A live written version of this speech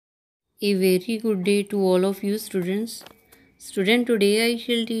A very good day to all of you students. Today I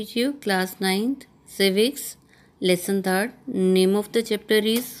shall teach you class 9th Civics lesson 3rd. Name of the chapter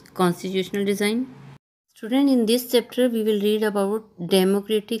is Constitutional Design. In this chapter we will read about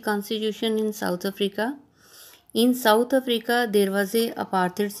democratic constitution in South Africa. In South Africa there was a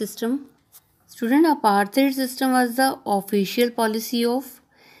apartheid system. Apartheid system was the official policy of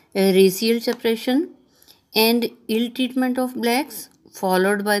racial suppression and ill treatment of blacks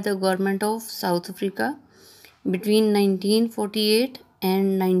followed by the government of South Africa between 1948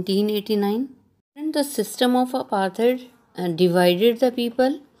 and 1989. And the system of apartheid divided the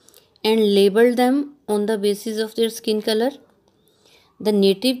people and labeled them on the basis of their skin color. The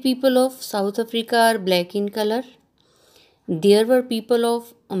native people of South Africa are black in color. There were people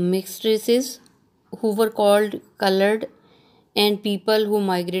of mixed races who were called colored and people who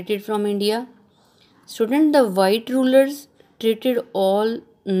migrated from India. The white rulers treated all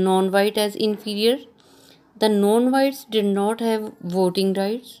non-white as inferior. The non-whites did not have voting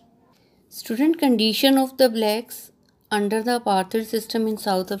rights. Condition of the blacks under the apartheid system in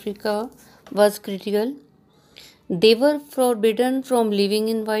South Africa was critical. They were forbidden from living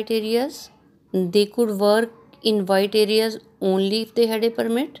in white areas. They could work in white areas only if they had a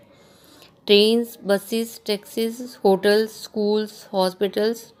permit. Trains, buses, taxis, hotels, schools,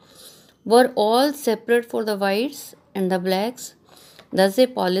 hospitals were all separate for the whites and the blacks. Thus, a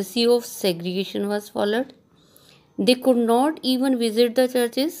policy of segregation was followed. They could not even visit the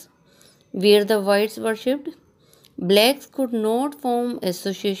churches where the whites worshipped. Blacks could not form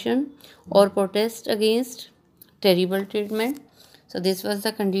association or protest against terrible treatment. So, this was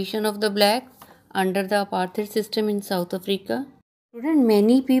the condition of the black under the apartheid system in South Africa.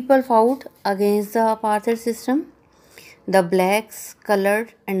 Many people fought against the apartheid system. The blacks,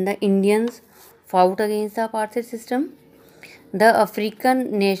 colored and the Indians fought against the apartheid system. The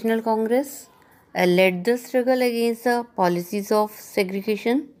African National Congress led the struggle against the policies of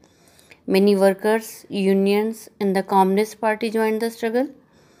segregation. Many workers, unions and the Communist Party joined the struggle.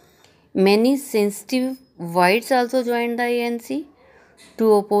 Many sensitive whites also joined the ANC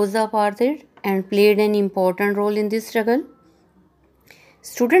to oppose the apartheid and played an important role in this struggle.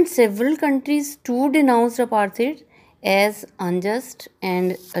 Several countries too denounced apartheid as unjust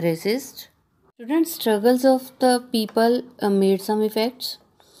and racist. Struggles of the people made some effects.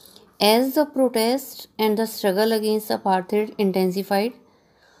 As the protest and the struggle against apartheid intensified,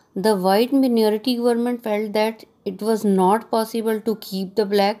 the white minority government felt that it was not possible to keep the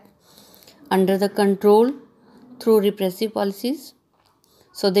black under the control through repressive policies.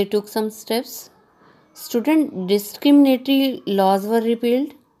 So they took some steps. Discriminatory laws were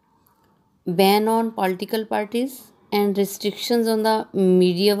repealed. Ban on political parties and restrictions on the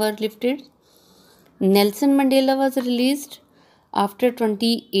media were lifted. Nelson Mandela was released after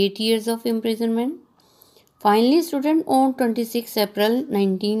 28 years of imprisonment. Finally, on 26 April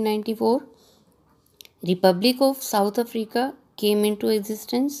 1994, Republic of South Africa came into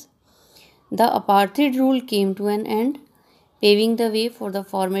existence. The apartheid rule came to an end, paving the way for the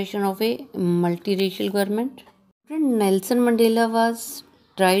formation of a multiracial government. Nelson Mandela was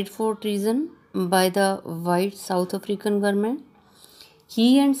tried for treason by the white South African government.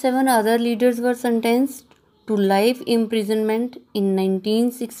 He and 7 other leaders were sentenced to life imprisonment in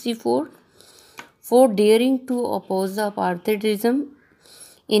 1964 for daring to oppose the apartheid regime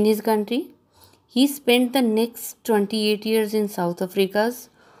in his country. He spent the next 28 years in South Africa's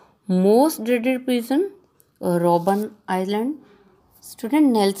most dreaded prison, Robben Island.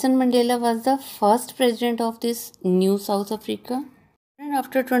 Nelson Mandela was the first president of this new South Africa. And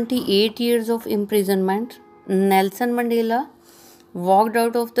after 28 years of imprisonment, Nelson Mandela walked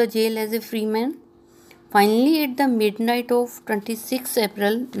out of the jail as a free man. Finally, at the midnight of 26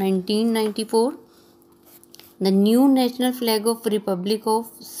 April 1994, the new national flag of Republic of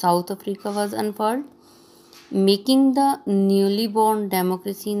South Africa was unfurled, making the newly born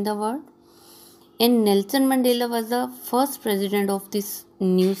democracy in the world. And Nelson Mandela was the first president of this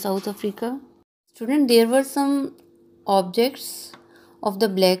new South Africa. There were some objects of the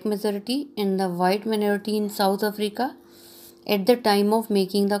black majority and the white minority in South Africa at the time of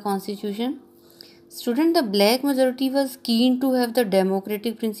making the constitution. The black majority was keen to have the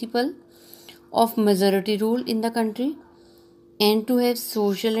democratic principle of majority rule in the country and to have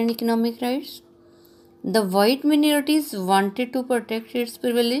social and economic rights. The white minorities wanted to protect its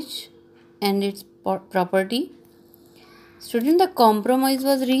privilege and its property. The compromise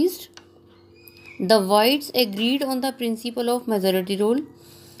was reached. The whites agreed on the principle of majority rule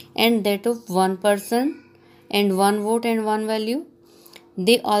and that of one person and one vote and one value.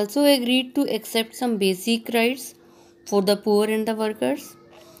 They also agreed to accept some basic rights for the poor and the workers.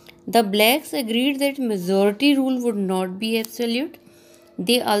 The blacks agreed that majority rule would not be absolute.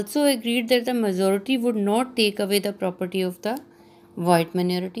 They also agreed that the majority would not take away the property of the white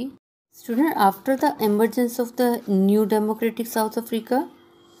minority. Student, after the emergence of the new democratic South Africa,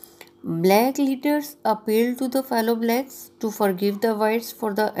 black leaders appealed to the fellow blacks to forgive the whites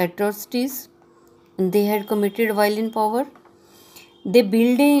for the atrocities they had committed while in power. They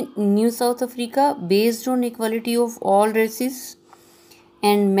built a new South Africa based on equality of all races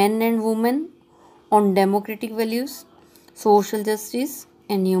and men and women, on democratic values, social justice,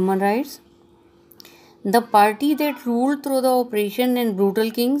 and human rights. The party that ruled through the oppression and brutal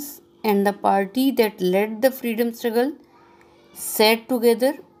kings, and the party that led the freedom struggle, sat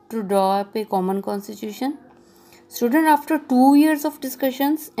together to draw up a common constitution. Students, after 2 years of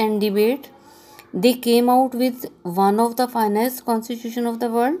discussions and debate, they came out with one of the finest constitution of the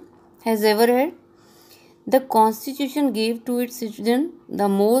world has ever had. The constitution gave to its citizens the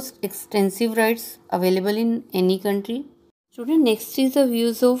most extensive rights available in any country. Student, next is the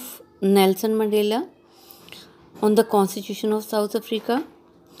views of Nelson Mandela on the constitution of South Africa.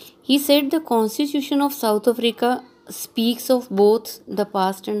 He said the constitution of South Africa speaks of both the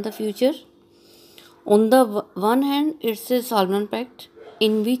past and the future. On the one hand, it's a solemn pact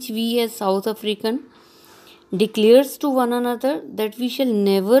in which we as South African declares to one another that we shall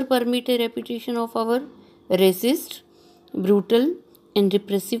never permit a repetition of our racist, brutal and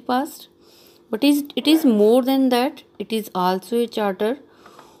repressive past. But it is more than that. It is also a charter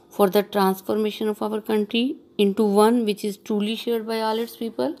for the transformation of our country into one which is truly shared by all its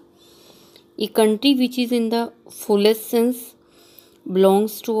people. A country which is in the fullest sense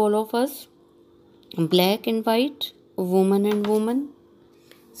belongs to all of us, black and white, woman and woman.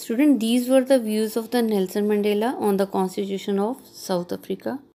 Student, these were the views of the Nelson Mandela on the Constitution of South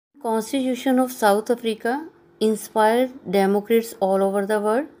Africa. Constitution of South Africa inspired democrats all over the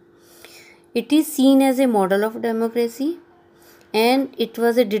world. It is seen as a model of democracy, and it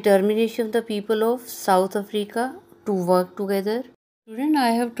was a determination of the people of South Africa to work together. Student, I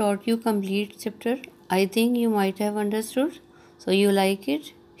have taught you complete chapter. I think you might have understood. So you like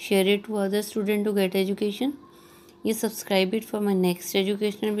it, share it to other students to get education. You subscribe it for my next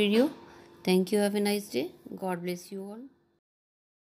educational video. Thank you. Have a nice day. God bless you all.